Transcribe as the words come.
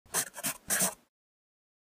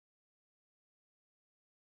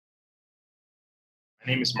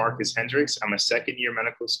My name is Marcus Hendricks. I'm a second-year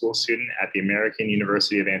medical school student at the American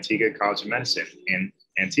University of Antigua College of Medicine in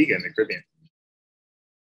Antigua in the Caribbean.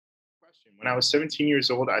 When I was 17 years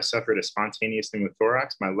old, I suffered a spontaneous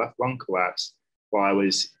pneumothorax. My left lung collapsed while I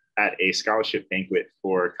was at a scholarship banquet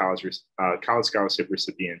for college scholarship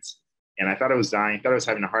recipients. And I thought I was dying, thought I was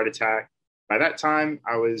having a heart attack. By that time,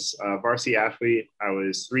 I was a varsity athlete. I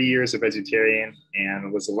was 3 years a vegetarian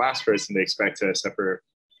and was the last person to expect to suffer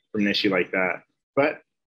from an issue like that. But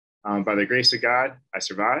by the grace of God, I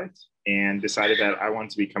survived and decided that I wanted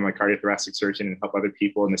to become a cardiothoracic surgeon and help other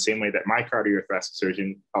people in the same way that my cardiothoracic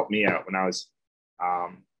surgeon helped me out when I was,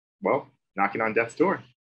 knocking on death's door.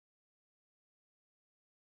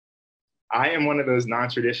 I am one of those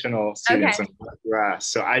non-traditional students on cardiothoracic.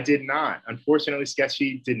 So I did not. Unfortunately,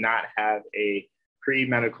 Sketchy did not have a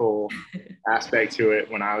pre-medical aspect to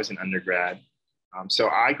it when I was an undergrad. So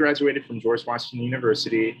I graduated from George Washington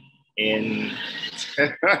University in,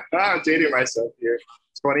 dating myself here,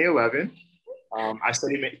 2011. I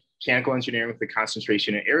studied mechanical engineering with a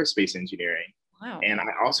concentration in aerospace engineering. Wow. And I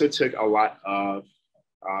also took a lot of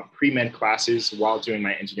pre-med classes while doing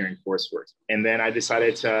my engineering coursework. And then I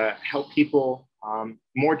decided to help people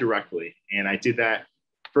more directly. And I did that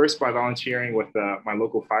first by volunteering with my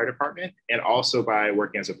local fire department and also by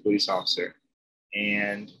working as a police officer.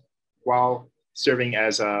 And while serving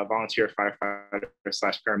as a volunteer firefighter /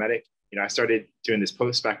 paramedic, I started doing this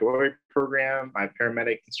post-baccalaureate program. My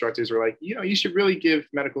paramedic instructors were like, you should really give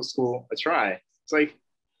medical school a try. It's like,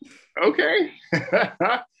 okay.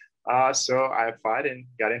 So I applied and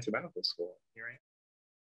got into medical school. Here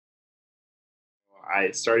I am.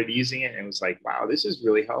 I started using it and was like, wow, this is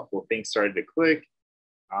really helpful. Things started to click.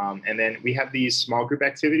 And then we have these small group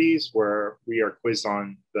activities where we are quizzed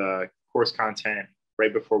on the course content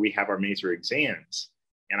right before we have our major exams.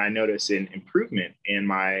 And I noticed an improvement in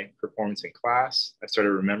my performance in class. I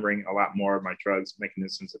started remembering a lot more of my drugs,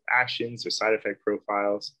 mechanisms of actions, their side effect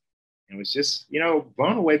profiles, and was just,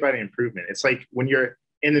 blown away by the improvement. It's like when you're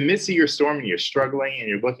in the midst of your storm and you're struggling and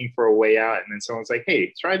you're looking for a way out, and then someone's like,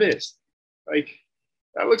 hey, try this. Like,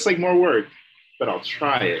 that looks like more work, but I'll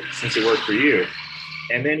try it since it worked for you.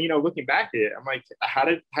 And then, looking back at it, I'm like, how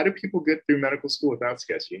do people get through medical school without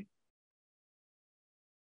Sketchy?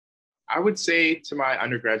 I would say to my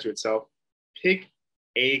undergraduate self, pick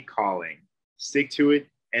a calling, stick to it,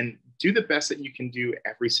 and do the best that you can do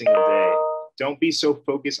every single day. Don't be so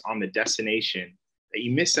focused on the destination that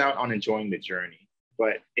you miss out on enjoying the journey.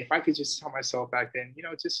 But if I could just tell myself back then,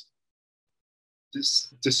 just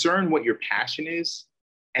discern what your passion is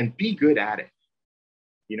and be good at it.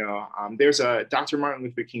 There's a Dr. Martin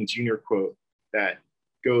Luther King Jr. quote that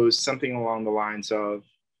goes something along the lines of,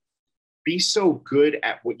 be so good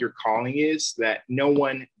at what your calling is that no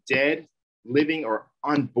one dead, living, or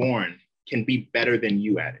unborn can be better than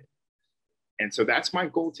you at it. And so that's my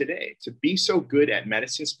goal today, to be so good at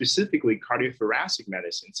medicine, specifically cardiothoracic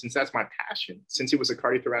medicine, since that's my passion, since it was a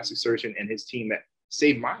cardiothoracic surgeon and his team that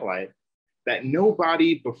saved my life, that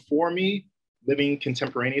nobody before me living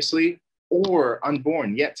contemporaneously or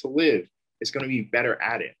unborn yet to live is going to be better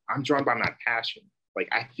at it. I'm drawn by my passion. Like,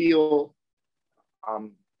 I feel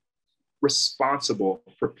responsible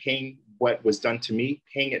for paying what was done to me,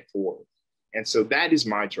 paying it forward. And so that is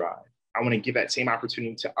my drive. I want to give that same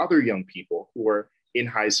opportunity to other young people who are in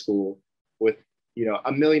high school with,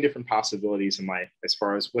 a million different possibilities in life as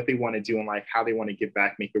far as what they want to do in life, how they want to give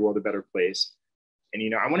back, make the world a better place.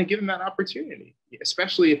 And, I want to give them that opportunity,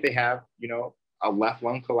 especially if they have, a left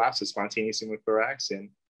lung collapse, a spontaneous pneumothorax,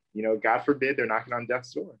 and, God forbid, they're knocking on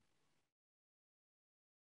death's door.